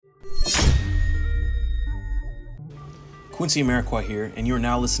Quincy Amarikwa here, and you are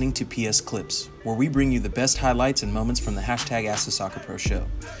now listening to PS Clips, where we bring you the best highlights and moments from the hashtag Ask the Soccer Pro show.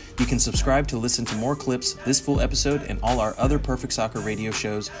 You can subscribe to listen to more clips, this full episode, and all our other Perfect Soccer radio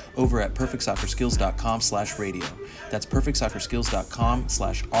shows over at perfectsoccerskills.com/radio. That's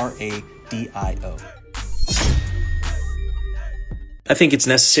perfectsoccerskills.com/RADIO. I think it's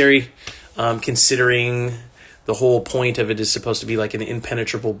necessary, considering the whole point of it is supposed to be like an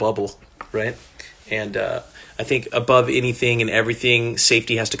impenetrable bubble, right? And I think above anything and everything,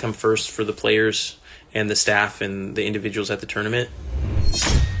 safety has to come first for the players and the staff and the individuals at the tournament.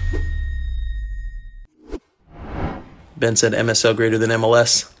 Ben said MSL greater than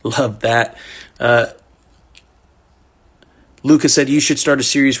MLS. Love that. Lucas said you should start a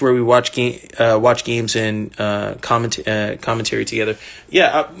series where we watch games and commentary together.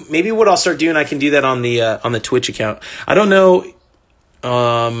 Yeah, maybe what I'll start doing, I can do that on the Twitch account. I don't know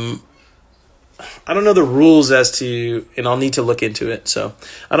the rules as to, and I'll need to look into it. So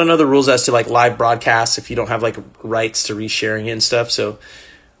I don't know the rules as to like live broadcasts if you don't have like rights to resharing it and stuff. So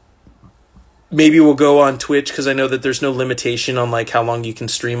maybe we'll go on Twitch because I know that there's no limitation on like how long you can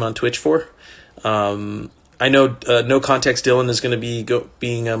stream on Twitch for. I know No Context Dylan is going to be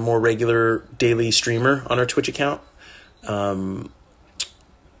being a more regular daily streamer on our Twitch account.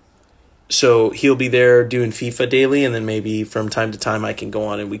 So he'll be there doing FIFA daily, and then maybe from time to time I can go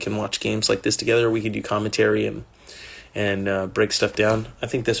on and we can watch games like this together. We can do commentary and break stuff down. I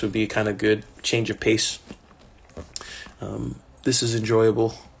think this would be a kind of good change of pace. This is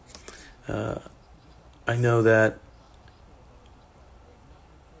enjoyable. I know that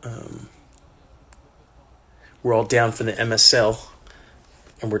we're all down for the MSL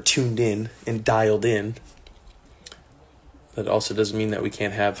and we're tuned in and dialed in. That also doesn't mean that we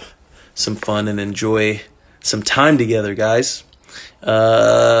can't have some fun and enjoy some time together, guys.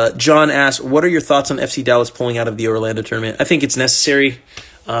 John asks, what are your thoughts on FC Dallas pulling out of the Orlando tournament? I think it's necessary,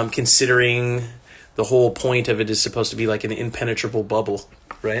 considering the whole point of it is supposed to be like an impenetrable bubble,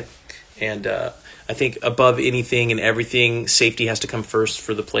 right? And I think above anything and everything, safety has to come first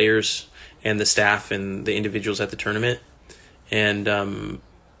for the players and the staff and the individuals at the tournament. And I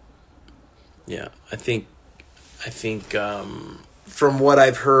think from what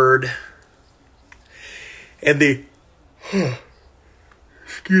I've heard and the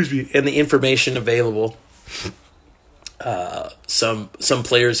information available, some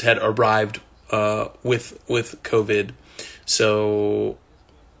players had arrived with COVID. So,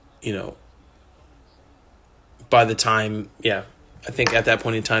 by the time, I think at that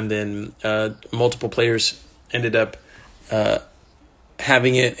point in time, then multiple players ended up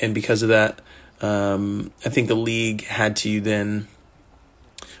having it, and because of that, I think the league had to then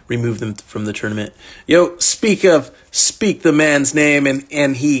remove them from the tournament. Speak the man's name,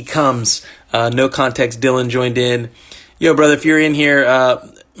 and he comes. No Context Dylan joined in. Brother, if you're in here,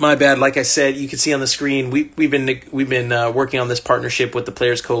 my bad. Like I said, you can see on the screen, we've been working on this partnership with the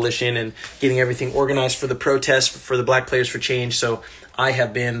Players Coalition and getting everything organized for the protest for the Black Players for Change. So I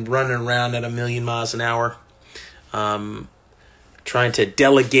have been running around at 1,000,000 miles an hour, trying to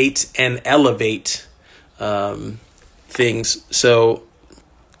delegate and elevate things. So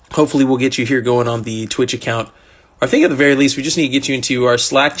hopefully we'll get you here going on the Twitch account. I think at the very least, we just need to get you into our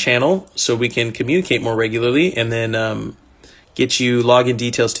Slack channel so we can communicate more regularly, and then get you login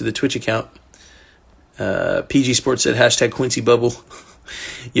details to the Twitch account. PG Sports said hashtag Quincy Bubble.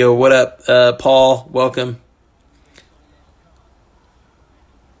 Yo, what up? Paul, welcome.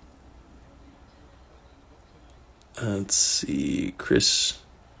 Let's see. Chris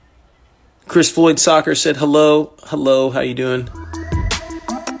Floyd Soccer said hello. Hello, how you doing?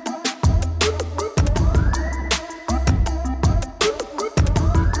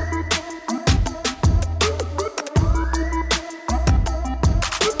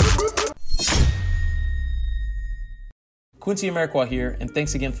 Quincy Amarikwa here, and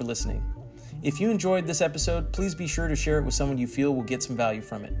thanks again for listening. If you enjoyed this episode, please be sure to share it with someone you feel will get some value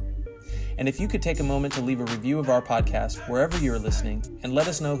from it. And if you could take a moment to leave a review of our podcast wherever you're listening and let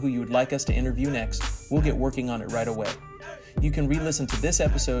us know who you would like us to interview next, we'll get working on it right away. You can re-listen to this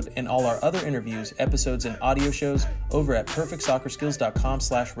episode and all our other interviews, episodes, and audio shows over at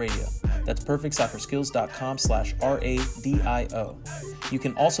perfectsoccerskills.com/radio. That's perfectsoccerskills.com/RADIO. You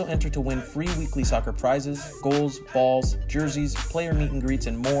can also enter to win free weekly soccer prizes, goals, balls, jerseys, player meet and greets,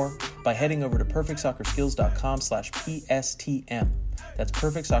 and more by heading over to perfectsoccerskills.com/PSTM. That's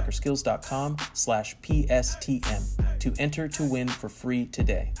perfectsoccerskills.com/PSTM to enter to win for free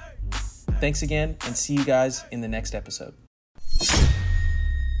today. Thanks again, and see you guys in the next episode.